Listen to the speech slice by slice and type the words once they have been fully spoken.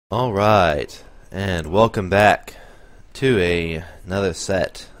Alright, and welcome back to another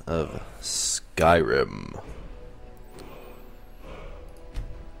set of Skyrim.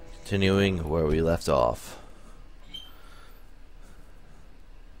 Continuing where we left off.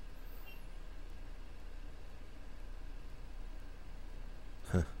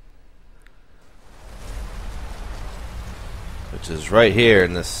 Which is right here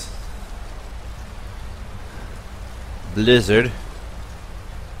in this blizzard.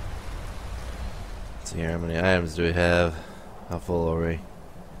 Let's see here, how many items do we have? How full are we?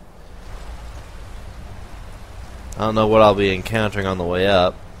 I don't know what I'll be encountering on the way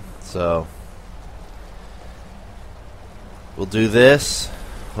up, so we'll do this.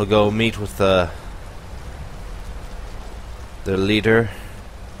 We'll go meet with the leader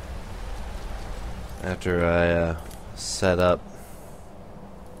after I set up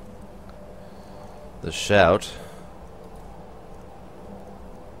the shout.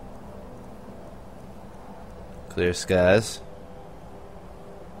 Clear skies.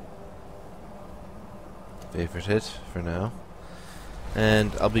 Favorite hit for now.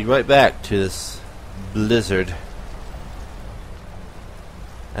 And I'll be right back to this blizzard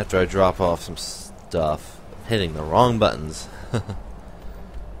after I drop off some stuff. I'm hitting the wrong buttons.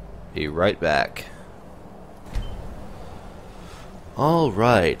 Be right back.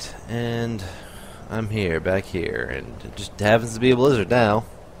 Alright, and I'm here, back here, and it just happens to be a blizzard now.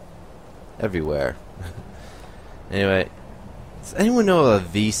 Everywhere. Anyway, does anyone know of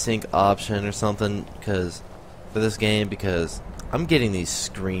a VSync option or something for this game? Because I'm getting these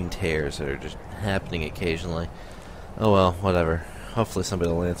screen tears that are just happening occasionally. Oh well, whatever. Hopefully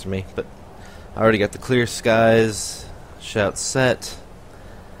somebody will answer me. But I already got the clear skies shout set,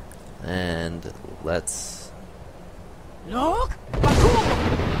 and let's Look!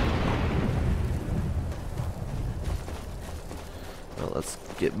 well, let's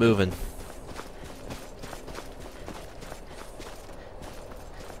get moving.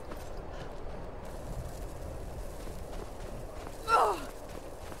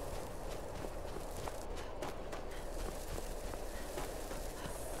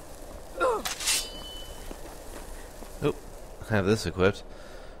 Oh, I have this equipped.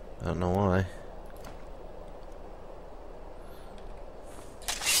 I don't know why.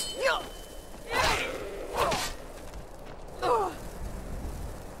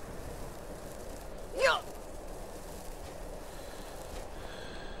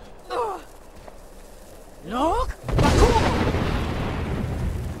 Look!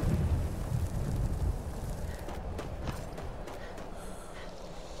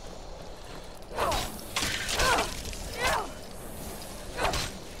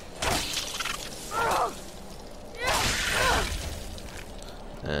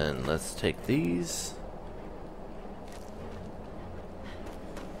 And let's take these.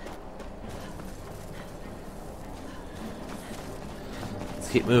 Let's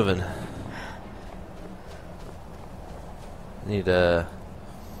keep moving. Need a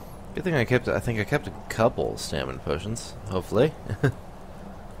good thing I think I kept a couple stamina potions, hopefully.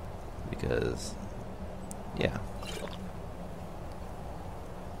 Because yeah.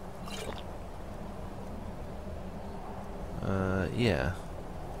 Yeah.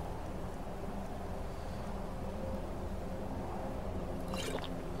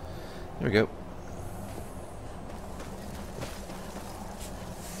 There we go.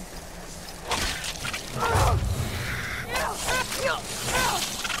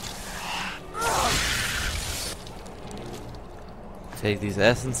 Take these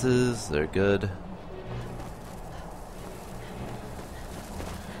essences, they're good.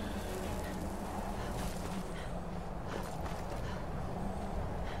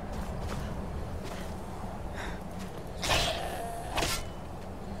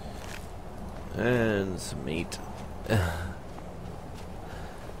 And some meat.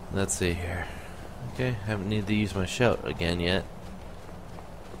 Let's see here. Okay, haven't needed to use my shout again yet.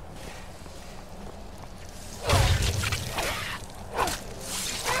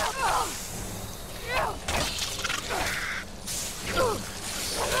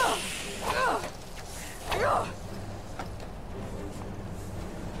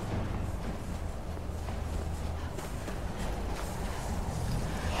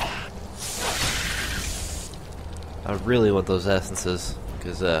 I really want those essences,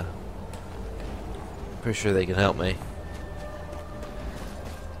 because pretty sure they can help me.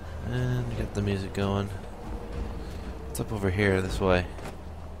 And get the music going. It's up over here, this way.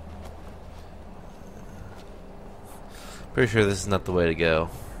 Pretty sure this is not the way to go,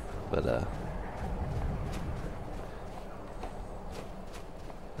 but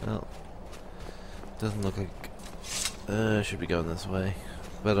well, doesn't look like should be going this way.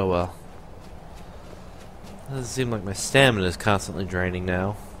 but oh well. Doesn't seem like my stamina is constantly draining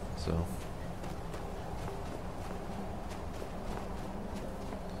now, so.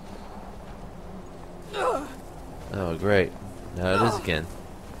 Oh, great. Now it is again.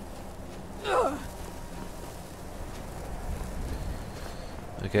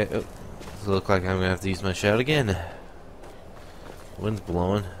 Okay, oh, does it look like I'm gonna have to use my shout again? Wind's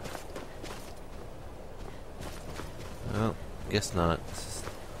blowing. Well, guess not. It's just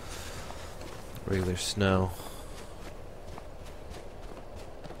regular snow.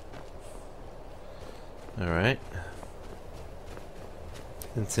 Alright.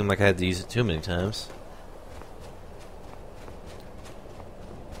 Didn't seem like I had to use it too many times.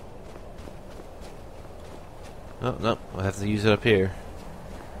 Oh, no, I'll have to use it up here.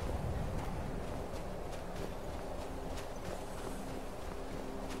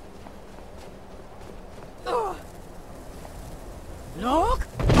 Look!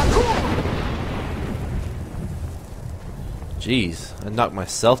 Jeez, I knocked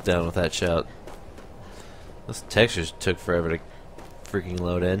myself down with that shout. Those textures took forever to freaking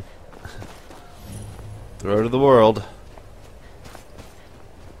load in. Throw to the world.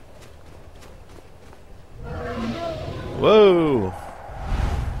 Whoa!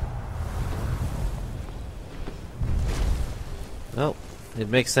 Well, it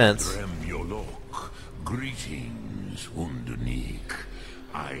makes sense. Greetings, Underneek.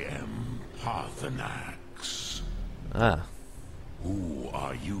 I am Paarthurnax. Ah. Who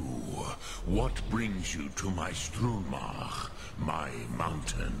are you? What brings you to my Strulmach, my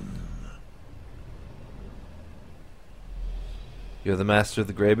mountain? You're the master of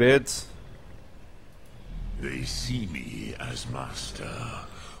the Greybeards? They see me as master.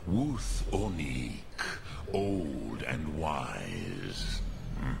 Wuth Onik, old and wise.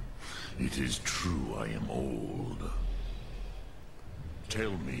 It is true I am old.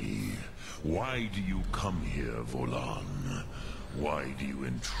 Tell me, why do you come here, Volan? Why do you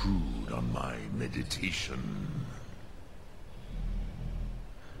intrude on my meditation?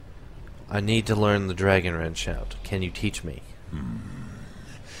 I need to learn the Dragonborn shout. Can you teach me?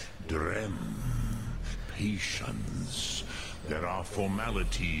 Drem. Patience. There are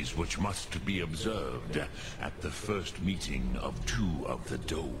formalities which must be observed at the first meeting of two of the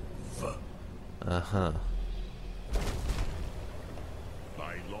Dove. Uh-huh.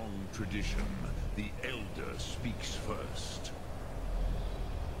 By long tradition, the Elder speaks first.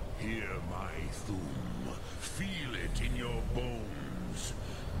 Hear my thum. Feel it in your bones.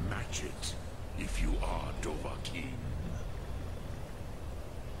 Match it if you are Dovahkiin.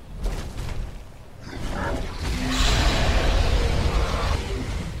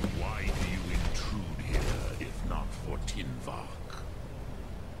 Why do you intrude here if not for Tinvak?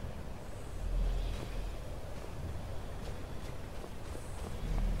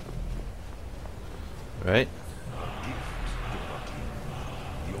 Right?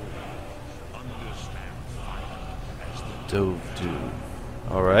 Dove do.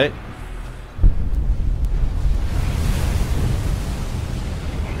 Alright.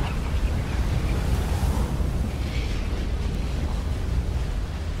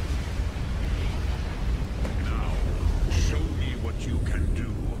 Now, show me what you can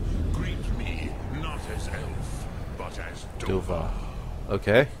do. Greet me not as elf, but as Dova.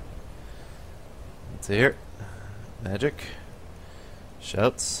 Okay. Let's see here. Magic.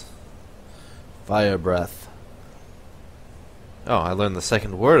 Shouts. Fire breath. Oh, I learned the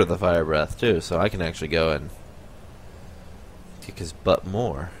second word of the fire breath too, so I can actually go and kick his butt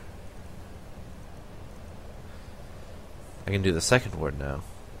more. I can do the second word now.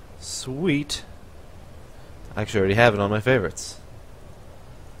 Sweet. I actually already have it on my favorites.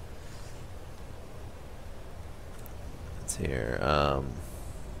 Let's see here.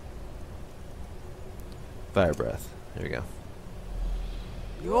 Fire breath. There we go.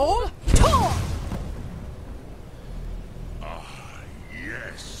 Your tongue!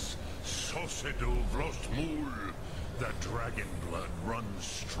 Yes, Sosedo Vrostmul. The dragon blood runs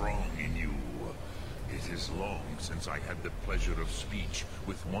strong in you. It is long since I had the pleasure of speech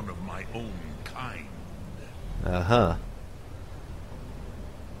with one of my own kind. Uh-huh.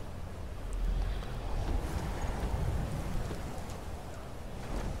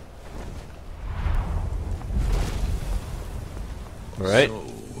 Right. So,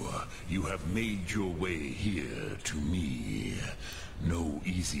 you have made your way here to me. No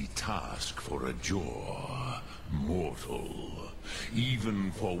easy task for a Jor, mortal.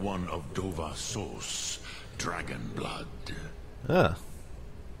 Even for one of Dovahsos, dragon blood. Ah.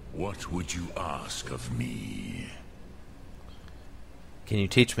 What would you ask of me? Can you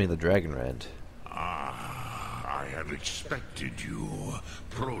teach me the Dragonborn? Ah, I have expected you,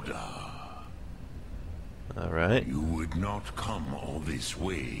 Proda. Alright. You would not come all this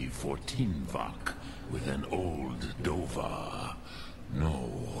way for Tinvak with an old Dova.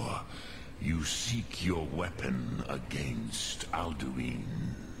 No, you seek your weapon against Alduin.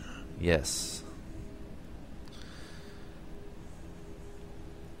 Yes.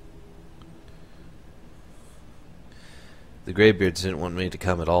 The Greybeards didn't want me to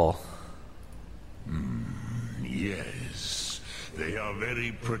come at all. Yes, they are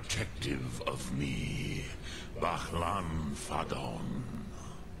very protective of me, Bahlan Fadon.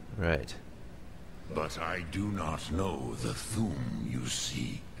 Right. But I do not know the Thum you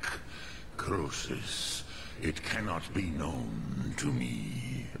seek. Croesus, it cannot be known to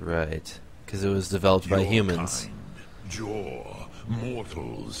me. Right. Because it was developed by Your humans. kind, Jor,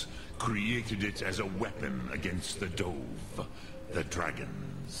 mortals, created it as a weapon against the Dove, the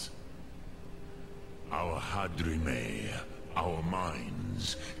dragons. Our Hadrime, our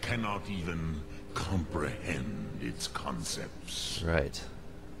minds, cannot even comprehend its concepts. Right.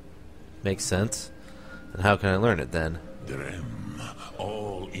 Makes sense. And how can I learn it then? Drem,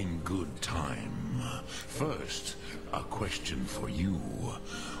 all in good time. First, a question for you.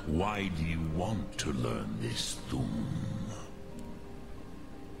 Why do you want to learn this Thum?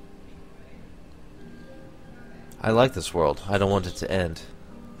 I like this world. I don't want it to end.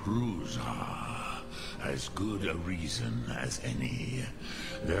 Prusa, as good a reason as any.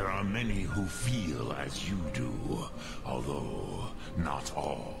 There are many who feel as you do, although not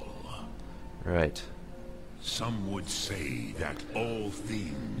all. Right. Some would say that all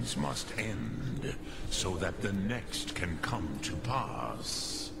things must end, so that the next can come to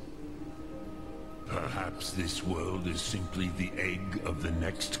pass. Perhaps this world is simply the egg of the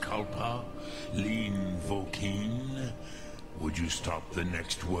next Kalpa, Lin Vokin. Would you stop the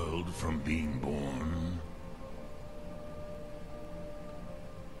next world from being born?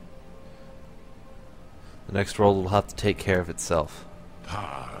 The next world will have to take care of itself.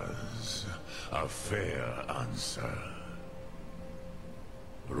 Paz, a fair answer.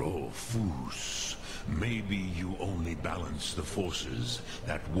 Rofus, maybe you only balance the forces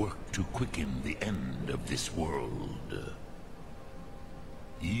that work to quicken the end of this world.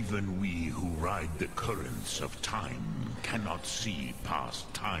 Even we who ride the currents of time cannot see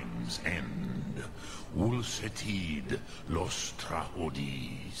past time's end. Wulsetid los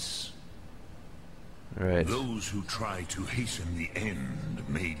trahodis. Right. Those who try to hasten the end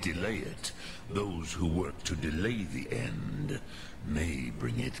may delay it. Those who work to delay the end may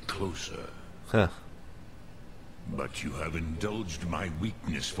bring it closer. Huh. But you have indulged my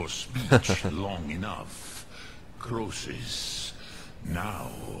weakness for speech long enough. Croesus,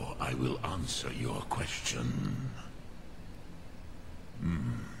 now I will answer your question.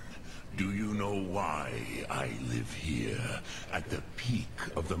 Do you know why I live here, at the peak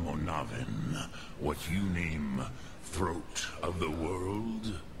of the Monavin, what you name Throat of the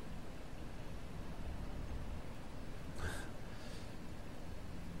World?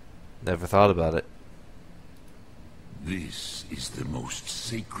 Never thought about it. This is the most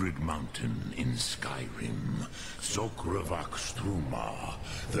sacred mountain in Skyrim, Sokravak Struma,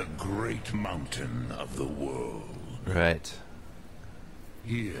 the great mountain of the world. Right.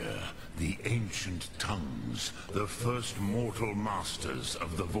 Here, the ancient tongues, the first mortal masters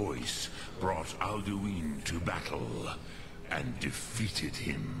of the voice, brought Alduin to battle and defeated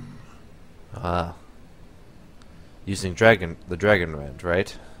him. Ah. Using the dragon rend,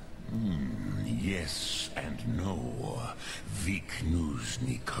 right? Yes and no.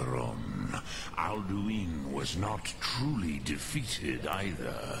 Viknusnikaron. Alduin was not truly defeated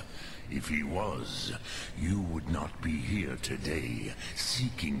either. If he was, you would not be here today,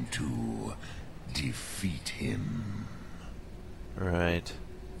 seeking to defeat him. Right.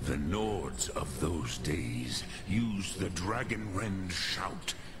 The Nords of those days used the Dragon Rend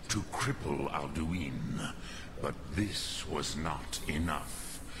shout to cripple Alduin, but this was not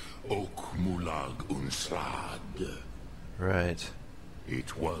enough. Ok Mulag Unslad. Right.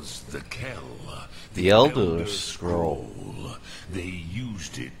 It was the Kell, The Elder Scroll. They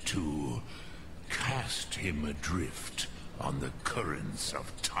used it to cast him adrift on the currents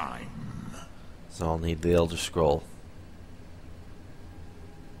of time. So I'll need the Elder Scroll.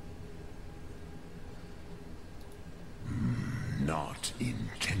 Not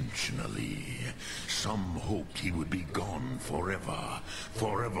intentionally. Some hoped he would be gone forever,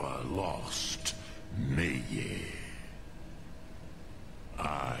 forever lost. Meye.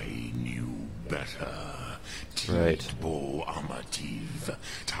 I knew better. Right. Tidbo Amativ.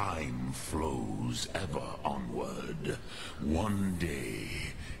 Time flows ever onward. One day,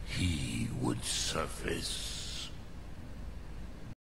 he would surface.